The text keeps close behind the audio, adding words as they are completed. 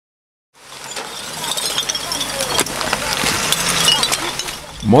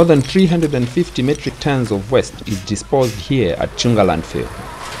More than 350 metric tons of waste is disposed here at Chunga landfill.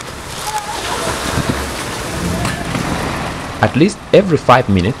 At least every 5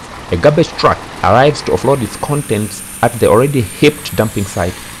 minutes, a garbage truck arrives to offload its contents at the already heaped dumping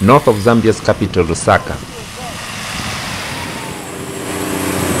site north of Zambia's capital, Lusaka.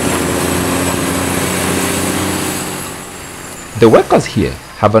 The workers here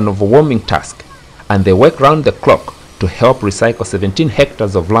have an overwhelming task, and they work round the clock to help recycle 17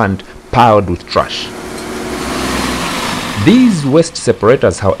 hectares of land piled with trash. These waste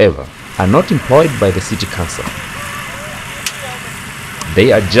separators, however, are not employed by the city council.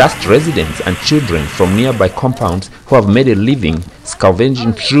 They are just residents and children from nearby compounds who have made a living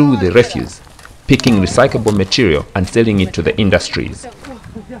scavenging through the refuse, picking recyclable material and selling it to the industries.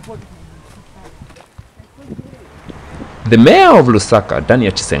 The mayor of Lusaka,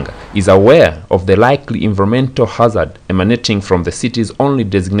 Daniel Chisenga, is aware of the likely environmental hazard emanating from the city's only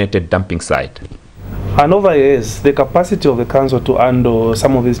designated dumping site. And over years, the capacity of the council to handle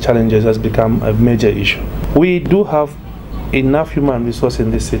some of these challenges has become a major issue. We do have enough human resource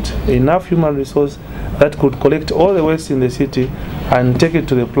in the city, enough human resource that could collect all the waste in the city and take it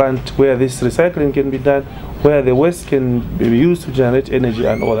to the plant where this recycling can be done, where the waste can be used to generate energy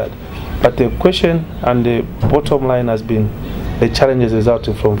and all that. But the question and the bottom line has been the challenges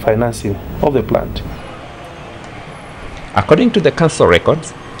resulting from financing of the plant. According to the council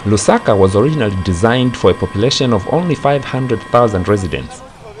records, Lusaka was originally designed for a population of only 500,000 residents.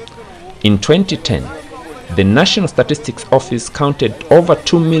 In 2010, the National Statistics Office counted over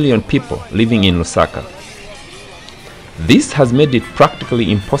 2 million people living in Lusaka. This has made it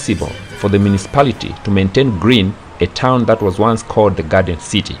practically impossible for the municipality to maintain green a town that was once called the Garden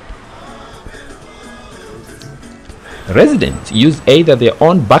City. Residents use either their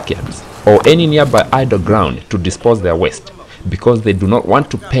own backyards or any nearby idle ground to dispose their waste because they do not want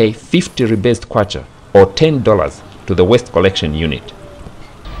to pay 50 rebased kwacha or $10 to the waste collection unit.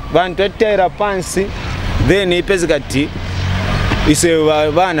 Then ipezikati ise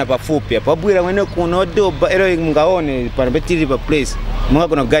vana pafupi pabwira mwene kuno doba ero mungaone parabetiri pa place mwaka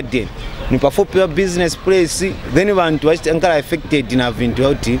kuna garden ni pafupi wa business place, then vantu vachitangala affected na vintu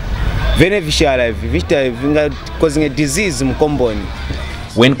auti beneficial vita vinga causing a disease mkomboni.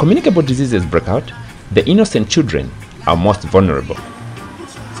 When communicable diseases break out, the innocent children are most vulnerable.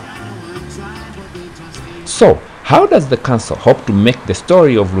 So, how does the council hope to make the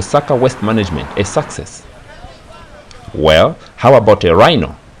story of Lusaka waste management a success? Well, how about a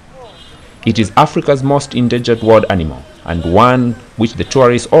rhino? It is Africa's most endangered wild animal and one which the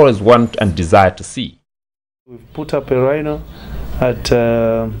tourists always want and desire to see. We've put up a rhino at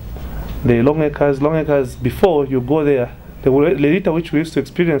the Long Acres. Before you go there, the litter which we used to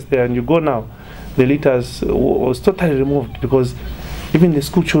experience there, and you go now, the litters was totally removed because even the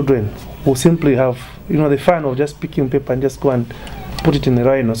school children will simply have, the fun of just picking paper and just go and put it in the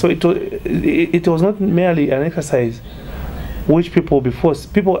rhino. So it was not merely an exercise which people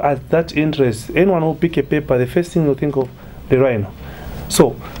had that interest. Anyone who pick a paper, the first thing will think of the rhino.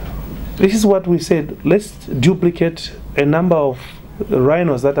 So this is what we said, let's duplicate a number of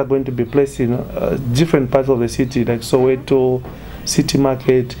rhinos that are going to be placed in different parts of the city, like Soweto, City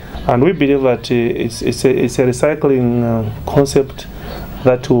Market, and we believe that it's a recycling concept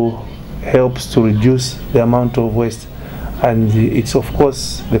that will helps to reduce the amount of waste, and it's of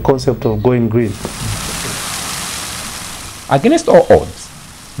course the concept of going green. Against all odds,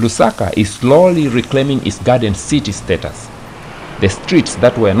 Lusaka is slowly reclaiming its garden city status. The streets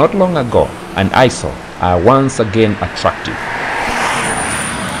that were not long ago an eyesore are once again attractive.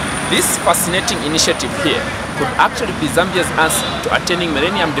 This fascinating initiative here could actually be Zambia's answer to attaining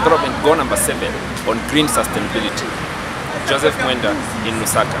Millennium Development Goal number 7 on green sustainability. Mwenda in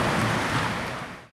Lusaka.